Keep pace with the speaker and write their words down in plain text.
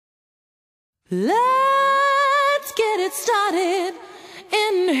Let's get it started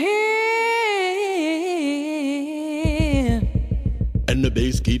in here. And the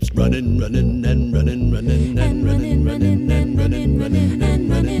bass keeps running, running, and running, running, and running, running, and running, running, and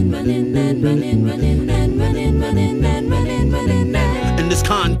running, running, and running, running, and running, running, and running, running. In this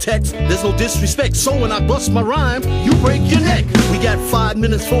context, there's no disrespect, so when I bust my rhyme, you break your neck. We got 5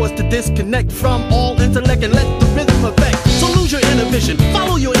 minutes for us to disconnect from all intellect and let the rhythm affect. So lose your inhibition,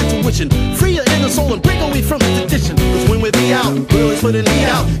 follow your intuition, free your inner soul and break away from tradition. Cause when we be out, we'll always put the need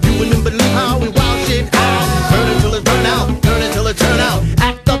out. You wouldn't believe how we wild shit out. Burn it till it burn out, turn it till it turn out.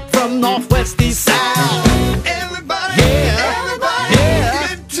 Act up from northwest, east, south. Everybody, yeah, everybody,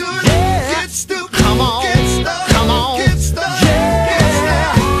 yeah, get to it, yeah. get stupid, Come on, get started, come on, get started, yeah. get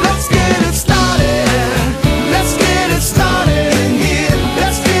started. Let's get it started. Let's get it started in here.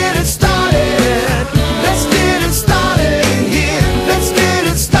 Let's get it started. Let's get it started in here. Let's get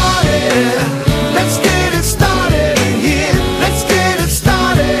it started. Let's get it started in here. Let's get it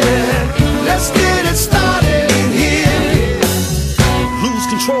started. Let's get it started in here. Lose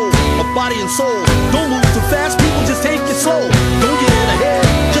control of body and soul. Don't move too fast, people, just take it slow. Don't get in ahead,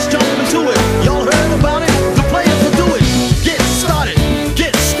 just jump into it. Y'all heard about it? The players will do it. Get started,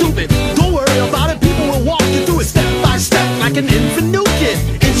 get stupid. Don't worry about it, people will walk you through it step by step like an infant new kid.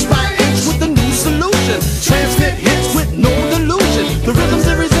 Inch by inch with a new solution. Transmit hits with no delusion. The rhythm's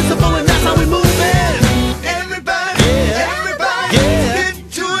irresistible and that's how we move in. Everybody, Yeah. everybody, Yeah. get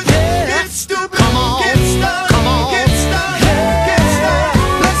to it, Yeah. get stupid, Come on. get started, Come on. get started, Yeah. get started.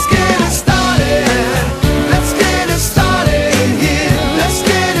 Let's get it started. Let's get it started in here. Let's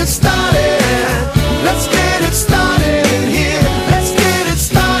get it started. Let's get it started in here. Let's get it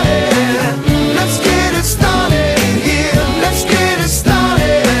started. Let's get it started in here. Let's get it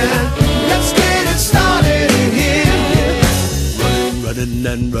started. Let's get it started in here. Running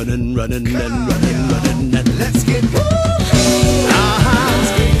and running, running and running, running and Let's get uh-huh.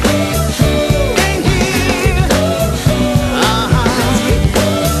 in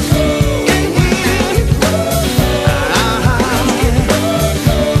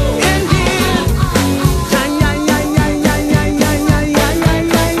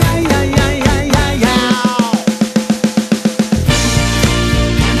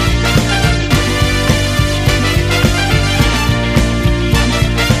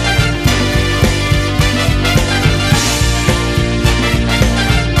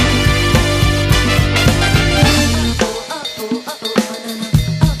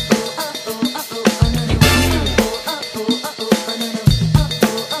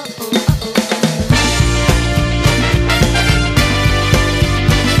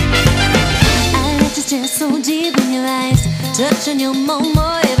here. So deep in your eyes, touching your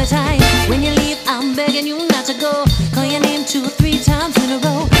momo every time. When you leave, I'm begging you not to go. Call your name 2 or 3 times in a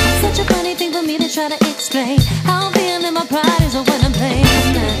row. Such a funny thing for me to try to explain. How I'm feeling in my pride is when I'm playing.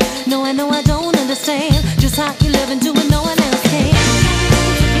 No, I know I don't understand just how you live and do it no one else can.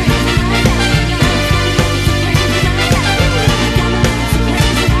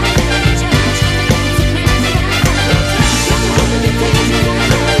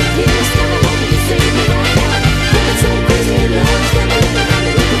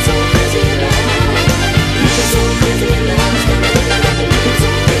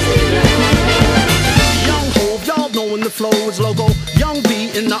 The flow is logo, Young B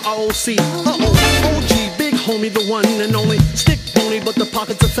in the ROC. OG, big homie, the one and only. Stick pony, but the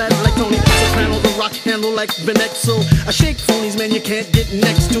pockets are fat like Tony. Soprano, the rock handle like Vanexo. I shake phonies, man, you can't get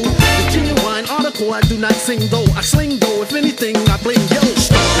next to. The genuine article, I do not sing though. I sling though, if anything, I bling yo.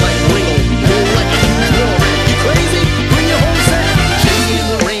 Start like Ringo, roll like a huge war. You crazy? Bring your whole set. Crazy in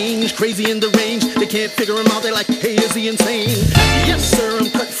the range, crazy in the range. They can't figure him out, they like, hey, is he insane? Yes, sir, I'm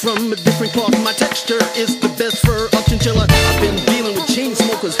cut from a different cloth. My texture is the best fur of chinchilla. I've been dealing with chain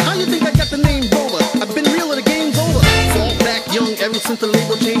smokers. How you think I got the name Rover? I've been real, the game's over. Fall back young ever since the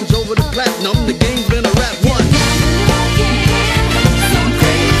label changed over to platinum. The game's been a rap one.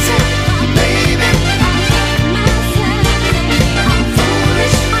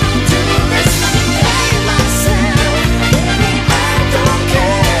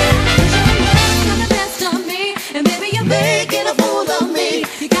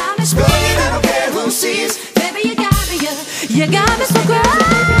 You got me so